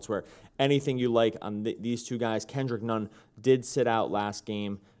getting elsewhere. Anything you like on these 2 guys? Kendrick Nunn did sit out last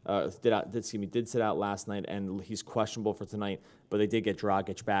game. Did sit out last night, and he's questionable for tonight. But they did get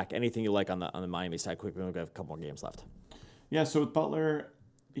Dragic back. Anything you like on the Miami side? Quickly, we've got a couple more games left. Yeah. So with Butler,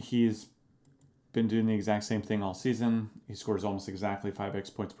 he's been doing the exact same thing all season. He scores almost exactly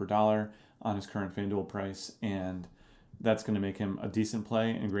 5x points per dollar on his current FanDuel price, and that's going to make him a decent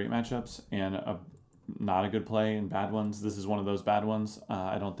play in great matchups and not a good play in bad ones. This is one of those bad ones.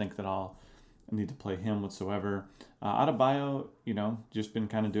 I don't think that I'll need to play him whatsoever. Adebayo, just been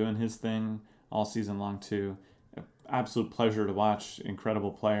kind of doing his thing all season long too. Absolute pleasure to watch.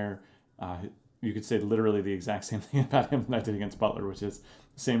 Incredible player. You could say literally the exact same thing about him that I did against Butler, which is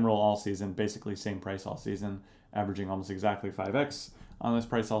same role all season, basically same price all season, averaging almost exactly 5x on this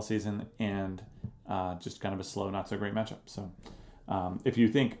price all season, and just kind of a slow, not so great matchup. So if you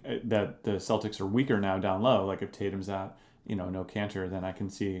think that the Celtics are weaker now down low, like if Tatum's out, no Cantor, then I can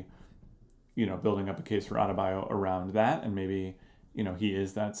see, building up a case for Adebayo around that, and maybe, he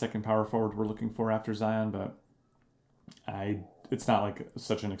is that second power forward we're looking for after Zion, but it's not like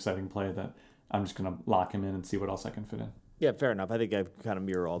such an exciting play that I'm just going to lock him in and see what else I can fit in. Yeah, fair enough. I think I kind of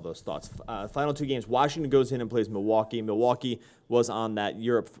mirror all those thoughts. Final two games, Washington goes in and plays Milwaukee. Milwaukee was on that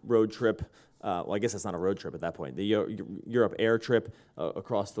Europe road trip. Well, I guess that's not a road trip at that point. The Europe air trip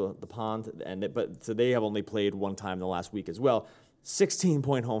across the pond, so they have only played one time in the last week as well.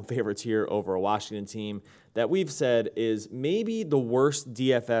 16-point home favorites here over a Washington team that we've said is maybe the worst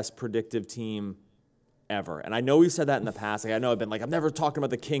DFS predictive team ever. And I know we've said that in the past. Like, I know I've been like, I'm never talking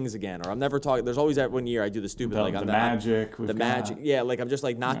about the Kings again, or I'm never talking. There's always that one year I do the stupid the Magic. The Magic. Yeah, like I'm just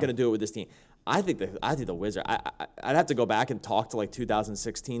like not going to do it with this team. I think the Wizards. I'd have to go back and talk to like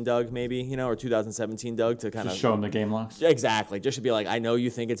 2016 Doug maybe, or 2017 Doug to kind of show him the game logs. Exactly. Just to be like, I know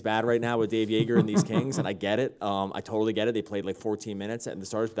you think it's bad right now with Dave Yeager and these Kings, and I get it. I totally get it. They played like 14 minutes and the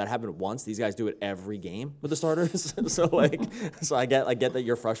starters, but that happened once. These guys do it every game with the starters. so I get that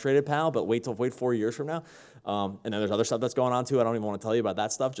you're frustrated, pal. But wait 4 years from now. And then there's other stuff that's going on too. I don't even want to tell you about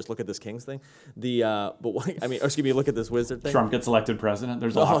that stuff. Just look at this Kings thing. Look at this Wizard thing. Trump gets elected president.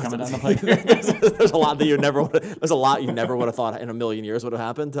 There's a lot coming down the pipe. There's a lot that you never would have thought in a million years would have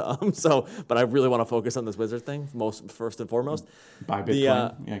happened. But I really want to focus on this Wizard thing first and foremost. Buy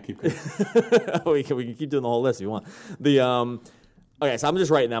Bitcoin. Keep going. we can keep doing the whole list if you want. Okay, so I'm just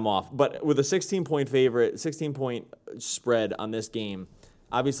writing them off. But with a 16-point spread on this game,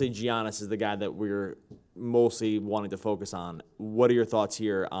 obviously Giannis is the guy that we're mostly wanting to focus on. What are your thoughts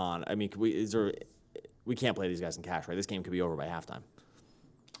here on? I mean, we can't play these guys in cash, right? This game could be over by halftime.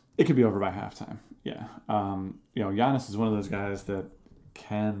 It could be over by halftime, yeah. Giannis is one of those guys that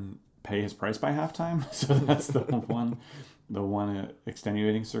can pay his price by halftime, so that's the one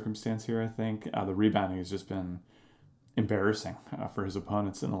extenuating circumstance here, I think. The rebounding has just been embarrassing for his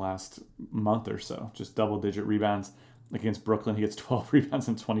opponents in the last month or so. Just double-digit rebounds. Against Brooklyn, he gets 12 rebounds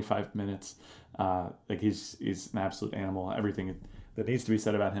in 25 minutes. He's an absolute animal. Everything that needs to be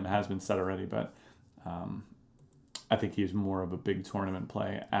said about him has been said already, but I think he's more of a big tournament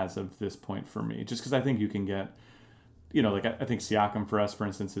play as of this point for me. Just because I think you can get, I think Siakam for us, for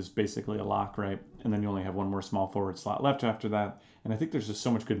instance, is basically a lock, right? And then you only have one more small forward slot left after that. And I think there's just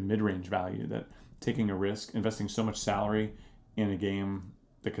so much good mid-range value that taking a risk, investing so much salary in a game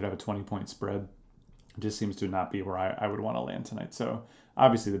that could have a 20-point spread just seems to not be where I would want to land tonight. So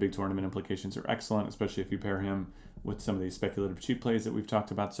obviously the big tournament implications are excellent, especially if you pair him with some of these speculative cheap plays that we've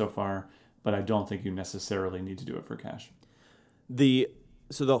talked about so far. But I don't think you necessarily need to do it for cash.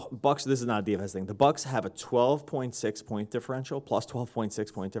 So the Bucks, this is not a DFS thing. The Bucks have a 12.6 point differential, plus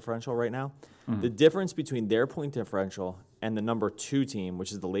 12.6 point differential right now. Mm-hmm. The difference between their point differential and the number 2 team,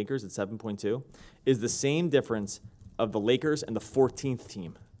 which is the Lakers at 7.2, is the same difference of the Lakers and the 14th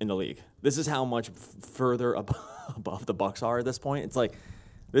team in the league. This is how much further above the Bucks are at this point. It's like,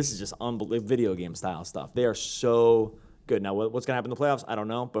 this is just unbelievable video game style stuff. They are so good. Now, what's going to happen in the playoffs? I don't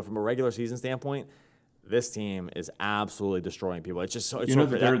know. But from a regular season standpoint, this team is absolutely destroying people. It's just so.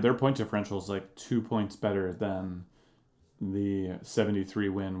 Their point differential is like 2 points better than the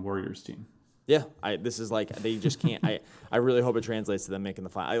 73-win Warriors team. Yeah, this is like they just can't. I really hope it translates to them making the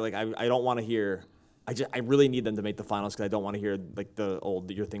final. I don't want to hear. I really need them to make the finals because I don't want to hear like the old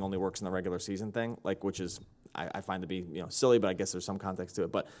your thing only works in the regular season thing, like which is I find to be silly, but I guess there's some context to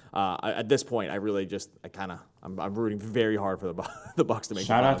it. But at this point, I'm rooting very hard for the Bucks to make.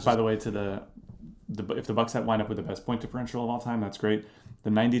 Shout out, by the way, to if the Bucks wind up with the best point differential of all time, that's great. The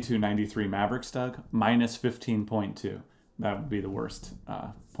 92-93 Mavericks, Doug, minus 15.2. That would be the worst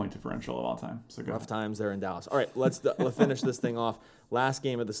point differential of all time. So rough times there in Dallas. All right, let's finish this thing off. Last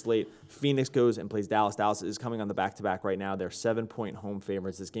game of the slate, Phoenix goes and plays Dallas. Dallas is coming on the back-to-back right now. They're 7-point home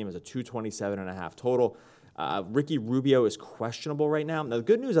favorites. This game is a 227.5 total. Ricky Rubio is questionable right now. Now, the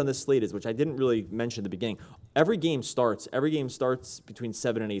good news on this slate is, which I didn't really mention at the beginning, every game starts between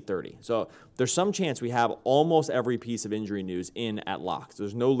 7 and 8:30. So there's some chance we have almost every piece of injury news in at lock. So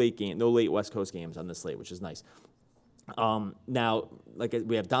there's no late West Coast games on this slate, which is nice. Now, like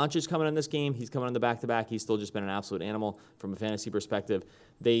we have Doncic coming in this game. He's coming on the back-to-back. He's still just been an absolute animal from a fantasy perspective.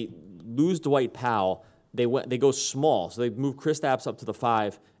 They lose Dwight Powell. They go small, so they move Kristaps up to the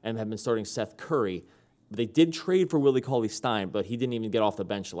 5 and have been starting Seth Curry. They did trade for Willie Cauley-Stein, but he didn't even get off the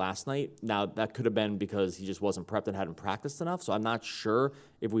bench last night. Now, that could have been because he just wasn't prepped and hadn't practiced enough, so I'm not sure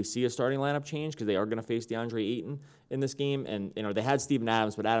if we see a starting lineup change because they are going to face DeAndre Ayton in this game. And they had Steven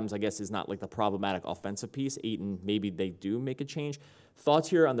Adams, but Adams, I guess, is not like the problematic offensive piece. Ayton, maybe they do make a change. Thoughts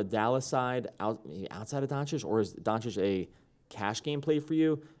here on the Dallas side outside of Doncic, or is Doncic a cash game play for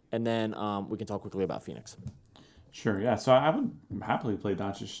you? And then we can talk quickly about Phoenix. Sure, yeah. So I would happily play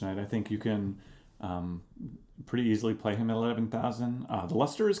Doncic tonight. I think you can pretty easily play him at 11,000. The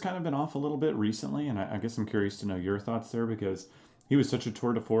luster has kind of been off a little bit recently, and I guess I'm curious to know your thoughts there because he was such a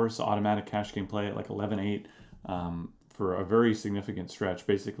tour de force, automatic cash game play at like 11.8 for a very significant stretch,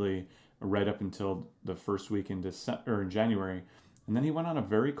 basically right up until the first week in January. And then he went on a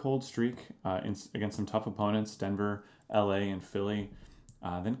very cold streak against some tough opponents, Denver, LA, and Philly.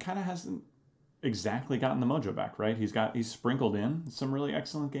 Then kind of hasn't exactly gotten the mojo back, right? He's sprinkled in some really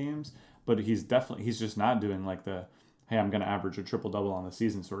excellent games, but he's just not doing like the, hey, I'm going to average a triple-double on the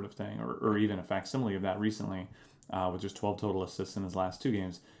season sort of thing, or even a facsimile of that recently with just 12 total assists in his last 2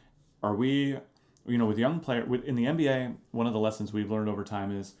 games. Are we, with young player in the NBA, one of the lessons we've learned over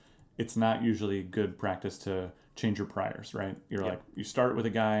time is it's not usually good practice to change your priors, right? You're like, you start with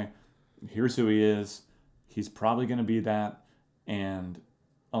a guy, here's who he is, he's probably going to be that, and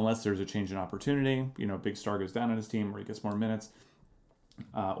unless there's a change in opportunity, big star goes down on his team or he gets more minutes,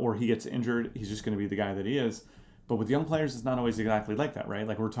 or he gets injured, he's just going to be the guy that he is. But with young players, it's not always exactly like that, right?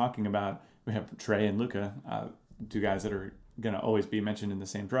 Like we're talking about, we have Trey and Luka, 2 guys that are going to always be mentioned in the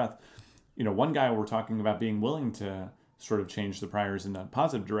same breath. One guy we're talking about being willing to sort of change the priors in a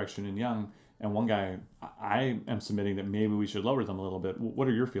positive direction in Young, and one guy I am submitting that maybe we should lower them a little bit. What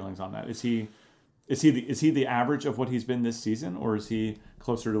are your feelings on that? Is he the average of what he's been this season, or is he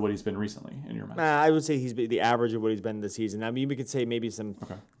closer to what he's been recently in your mind? I would say he's the average of what he's been this season. I mean, we could say maybe some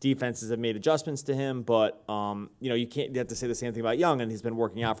defenses have made adjustments to him, but you have to say the same thing about Young, and he's been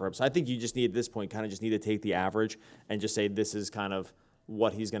working out for him. So I think you just need at this point kind of just need to take the average and just say this is kind of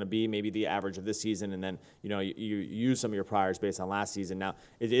what he's going to be, maybe the average of this season, and then you use some of your priors based on last season. Now,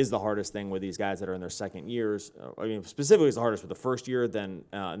 it is the hardest thing with these guys that are in their second years. I mean, specifically, it's the hardest with the first year, and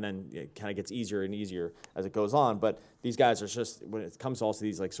then it kind of gets easier and easier as it goes on. But these guys are just, when it comes to also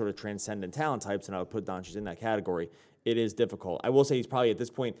these like sort of transcendent talent types, and I would put Doncic in that category, it is difficult. I will say he's probably at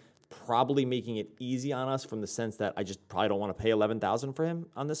this point probably making it easy on us from the sense that I just probably don't want to pay $11,000 for him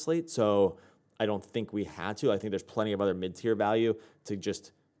on this slate. So I don't think we had to. I think there's plenty of other mid-tier value to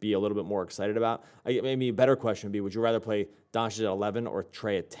just be a little bit more excited about. Maybe a better question would be, would you rather play Doncic at 11 or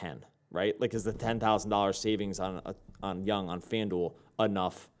Trey at 10, right? Like, is the $10,000 savings on Young on FanDuel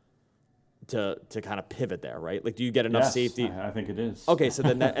enough to kind of pivot there, right? Like, do you get enough safety? I think it is. Okay, so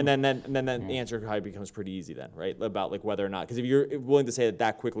then the answer probably becomes pretty easy then, right? About like whether or not, because if you're willing to say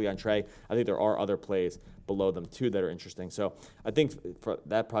that quickly on Trey, I think there are other plays below them too that are interesting. So I think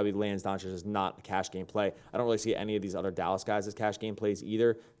that probably lands Doncic as not a cash game play. I don't really see any of these other Dallas guys as cash game plays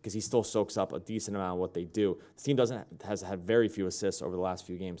either, because he still soaks up a decent amount of what they do. This team has had very few assists over the last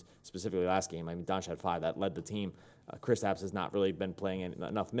few games, specifically last game. I mean, Doncic had 5 that led the team. Kristaps has not really been playing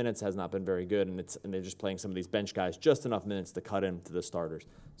enough minutes, has not been very good, and they're just playing some of these bench guys just enough minutes to cut into the starters.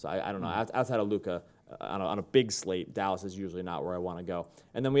 So I don't know. Outside of Luka, on a big slate, Dallas is usually not where I want to go.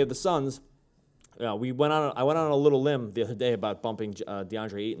 And then we have the Suns. I went on a little limb the other day about bumping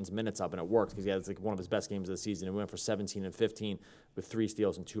DeAndre Ayton's minutes up, and it worked because he had like one of his best games of the season. He went for 17 and 15 with 3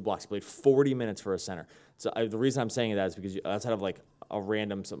 steals and 2 blocks. He played 40 minutes for a center. So the reason I'm saying that is because outside of like a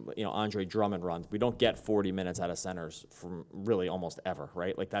random, Andre Drummond run, we don't get 40 minutes out of centers from really almost ever,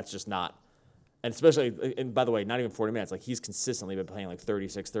 right? Like that's just not. And especially, and by the way, not even 40 minutes. Like he's consistently been playing like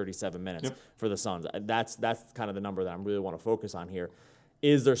 36, 37 minutes for the Suns. That's kind of the number that I really want to focus on here.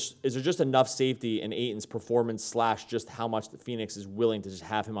 Is there just enough safety in Ayton's performance / just how much the Phoenix is willing to just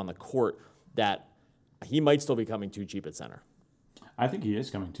have him on the court that he might still be coming too cheap at center? I think he is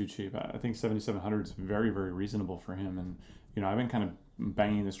coming too cheap. I think 7,700 is very, very reasonable for him. And, I've been kind of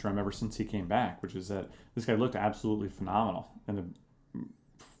banging this drum ever since he came back, which is that this guy looked absolutely phenomenal in the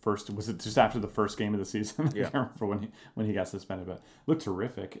was it just after the first game of the season? Yeah. I can't remember when he got suspended, but looked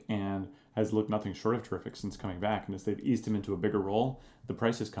terrific and has looked nothing short of terrific since coming back. And as they've eased him into a bigger role, the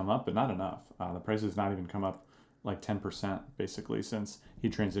price has come up, but not enough. The price has not even come up like 10% basically since he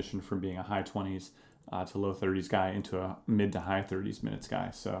transitioned from being a high 20s to low 30s guy into a mid to high 30s minutes guy.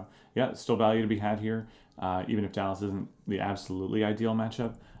 So yeah, still value to be had here. Even if Dallas isn't the absolutely ideal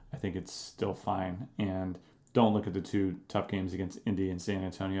matchup, I think it's still fine. And don't look at the two tough games against Indy and San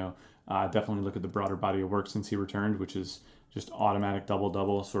Antonio. Definitely look at the broader body of work since he returned, which is just automatic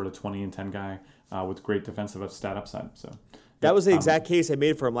double-double, sort of 20 and 10 guy with great defensive stat upside. So that was the exact case I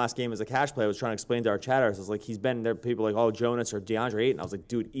made for him last game as a cash play. I was trying to explain to our chatters. I was like, he's been there. People like, oh, Jonas or DeAndre Ayton. I was like,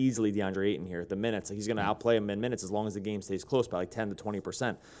 dude, easily DeAndre Ayton here at the minutes. Like, he's going to outplay him in minutes as long as the game stays close by like 10 to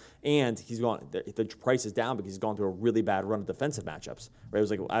 20%. And he's gone. The price is down because he's gone through a really bad run of defensive matchups. Right? It was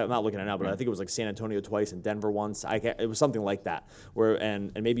like, I'm not looking at it now, but I think it was like San Antonio twice and Denver once. It was something like that.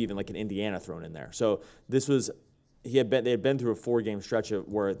 And maybe even like an Indiana thrown in there. So this was. They had been through a 4-game stretch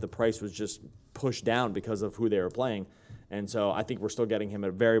where the price was just pushed down because of who they were playing. And so I think we're still getting him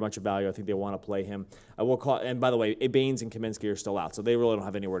at very much of value. I think they want to play him. I will call. And by the way, Baines and Kaminsky are still out, so they really don't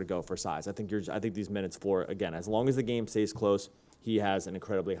have anywhere to go for size. I think these minutes floor again. As long as the game stays close, he has an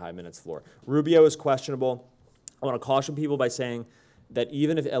incredibly high minutes floor. Rubio is questionable. I want to caution people by saying that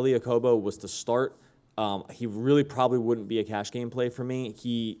even if Elie Okobo was to start, he really probably wouldn't be a cash game play for me.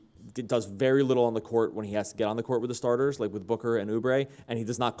 He does very little on the court when he has to get on the court with the starters, like with Booker and Oubre, and he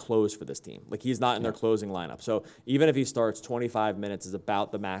does not close for this team. Like, he's not in their closing lineup. So even if he starts, 25 minutes is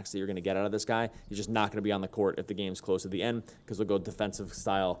about the max that you're going to get out of this guy. He's just not going to be on the court if the game's close at the end because they'll go defensive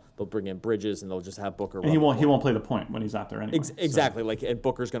style. They'll bring in Bridges, and they'll just have Booker. And he won't play the point when he's out there anyway. Exactly. So. And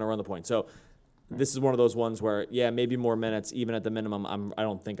Booker's going to run the point. So this is one of those ones where, yeah, maybe more minutes, even at the minimum. I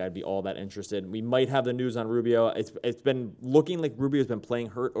don't think I'd be all that interested. We might have the news on Rubio. It's been looking like Rubio's been playing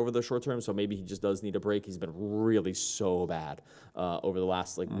hurt over the short term, so maybe he just does need a break. He's been really so bad over the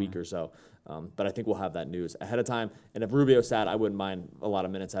last week or so. But I think we'll have that news ahead of time. And if Rubio's sat, I wouldn't mind a lot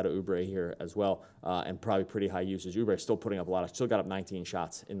of minutes out of Oubre here as well, and probably pretty high usage. Oubre still putting up still got up 19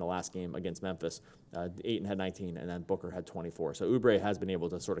 shots in the last game against Memphis. Ayton had 19, and then Booker had 24. So Oubre has been able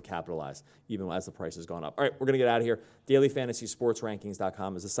to sort of capitalize even as the price has gone up. All right, we're going to get out of here.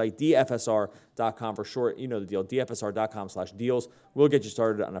 DailyFantasySportsRankings.com is the site. DFSR.com for short. You know the deal. DFSR.com/deals. We'll get you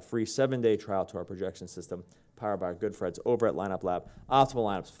started on a free 7-day trial to our projection system, powered by our good friends over at Lineup Lab. Optimal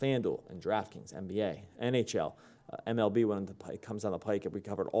lineups, FanDuel and DraftKings, NBA, NHL, MLB when it comes down the pike. We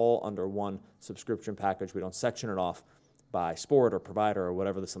covered all under one subscription package. We don't section it off by sport or provider or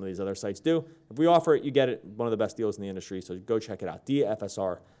whatever some of these other sites do. If we offer it, you get it. One of the best deals in the industry, so go check it out.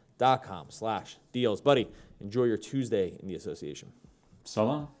 DFSR.com/deals. Buddy, enjoy your Tuesday in the association. So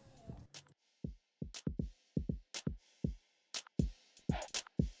long.